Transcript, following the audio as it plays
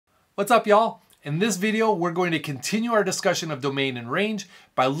What's up, y'all? In this video, we're going to continue our discussion of domain and range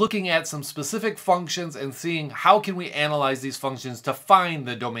by looking at some specific functions and seeing how can we analyze these functions to find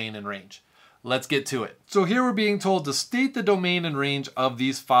the domain and range. Let's get to it. So here we're being told to state the domain and range of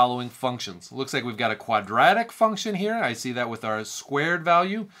these following functions. Looks like we've got a quadratic function here. I see that with our squared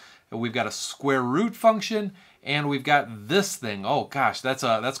value. And we've got a square root function, and we've got this thing. Oh gosh,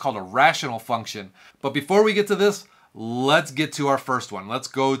 that's called a rational function. But before we get to this, let's get to our first one. Let's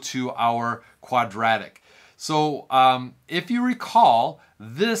go to our quadratic. So if you recall,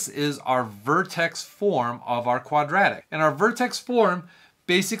 this is our vertex form of our quadratic. And our vertex form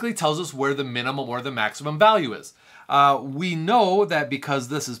basically tells us where the minimum or the maximum value is. We know that because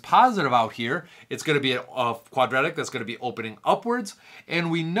this is positive out here, it's going to be a quadratic that's going to be opening upwards. And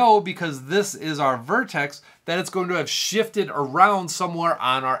we know because this is our vertex that it's going to have shifted around somewhere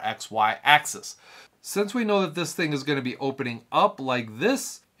on our XY axis. Since we know that this thing is going to be opening up like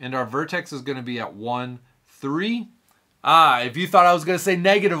this, and our vertex is going to be at 1, 3. If you thought I was going to say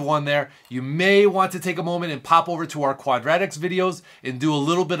 -1 there, you may want to take a moment and pop over to our quadratics videos and do a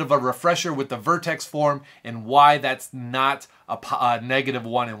little bit of a refresher with the vertex form and why that's not a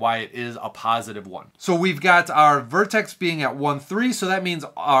 -1 and why it is a +1. So we've got our vertex being at 1, 3, so that means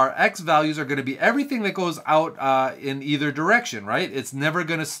our x values are going to be everything that goes out in either direction, right? It's never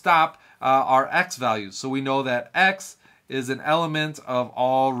going to stop our x values. So we know that x is an element of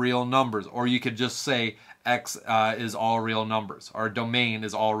all real numbers, or you could just say x is all real numbers. Our domain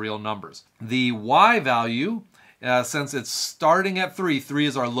is all real numbers. The y value, since it's starting at 3, 3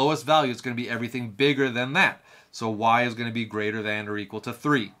 is our lowest value, it's going to be everything bigger than that. So y is going to be greater than or equal to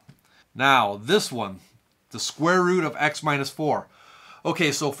 3. Now this one, the square root of x minus 4.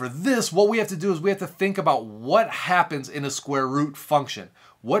 Okay, so for this, what we have to do is we have to think about what happens in a square root function.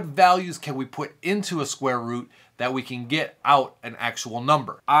 What values can we put into a square root that we can get out an actual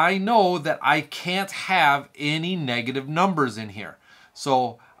number? I know that I can't have any negative numbers in here.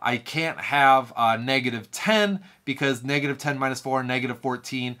 So I can't have -10 because -10 minus 4,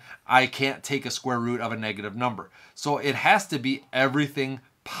 -14, I can't take a square root of a negative number. So it has to be everything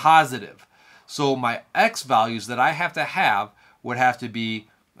positive. So my x values that I have to have would have to be,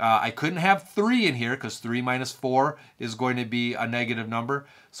 I couldn't have 3 in here because 3 minus 4 is going to be a negative number.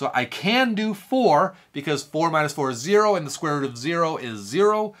 So I can do 4 because 4 minus 4 is 0 and the square root of 0 is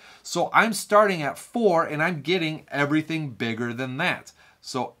 0. So I'm starting at 4 and I'm getting everything bigger than that.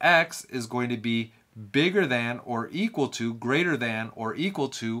 So x is going to be bigger than or equal to, greater than or equal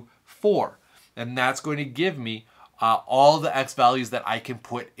to 4. And that's going to give me all the x values that I can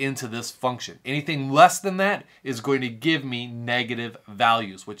put into this function. Anything less than that is going to give me negative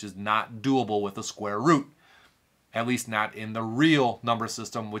values, which is not doable with a square root. At least not in the real number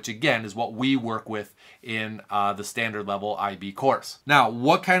system, which again is what we work with in the standard level IB course. Now,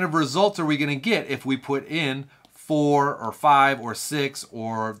 what kind of results are we going to get if we put in 4 or 5 or 6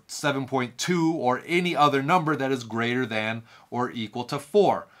 or 7.2 or any other number that is greater than or equal to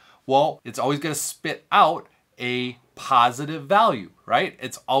 4? Well, it's always going to spit out a positive value, right?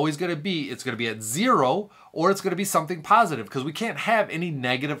 It's always going to be, it's going to be at 0 or it's going to be something positive because we can't have any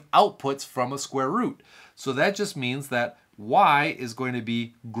negative outputs from a square root. So that just means that y is going to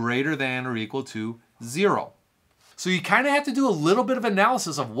be greater than or equal to 0. So you kind of have to do a little bit of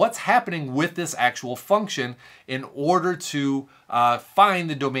analysis of what's happening with this actual function in order to find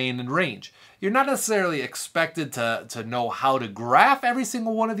the domain and range. You're not necessarily expected to know how to graph every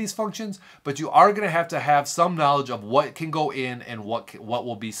single one of these functions, but you are going to have some knowledge of what can go in and what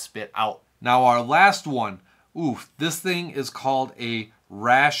will be spit out. Now our last one, this thing is called a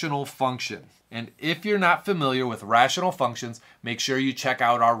rational function. And if you're not familiar with rational functions, make sure you check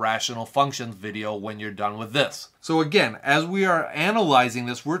out our rational functions video when you're done with this. So again, as we are analyzing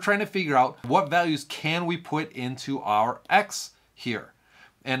this, we're trying to figure out what values can we put into our x here.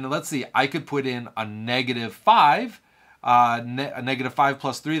 And let's see, I could put in a -5, a -5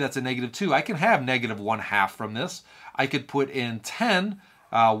 plus 3, that's a -2. I can have -1/2 from this. I could put in 10,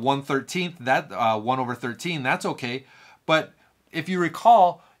 1/13, that 1/13, that's okay. But if you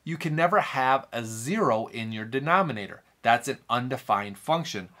recall, you can never have a 0 in your denominator. That's an undefined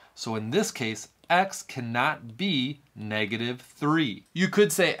function. So in this case, x cannot be -3. You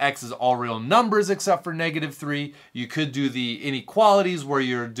could say x is all real numbers except for -3. You could do the inequalities where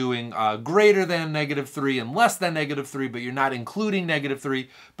you're doing greater than -3 and less than -3, but you're not including -3.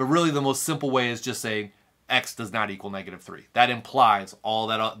 But really the most simple way is just saying x does not equal -3. That implies all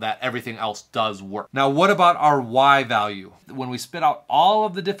that everything else does work. Now what about our y value? When we spit out all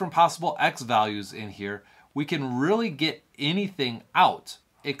of the different possible x values in here, we can really get anything out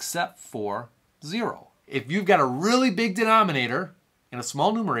except for 0. If you've got a really big denominator In a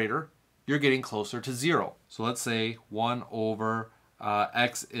small numerator, you're getting closer to 0. So let's say 1 over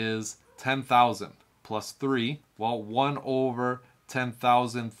x is 10,000 plus 3. Well, 1 over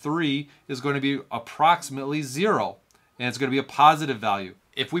 10,003 is going to be approximately 0. And it's going to be a positive value.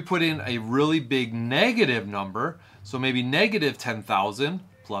 If we put in a really big negative number, so maybe negative 10,000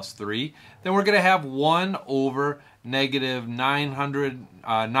 plus 3, then we're going to have 1 over negative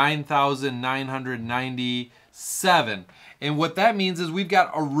 9,997. And what that means is we've got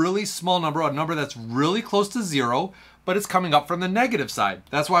a really small number, a number that's really close to 0, but it's coming up from the negative side.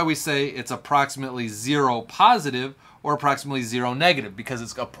 That's why we say it's approximately 0 positive or approximately 0 negative, because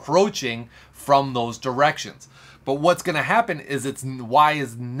it's approaching from those directions. But what's going to happen is y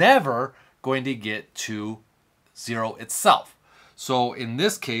is never going to get to 0 itself. So in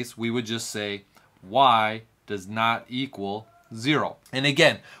this case, we would just say y does not equal 0. And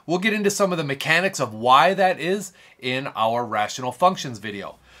again, we'll get into some of the mechanics of why that is in our rational functions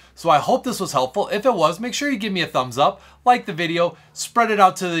video. So I hope this was helpful. If it was, make sure you give me a thumbs up, like the video, spread it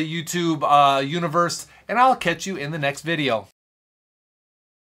out to the YouTube universe, and I'll catch you in the next video.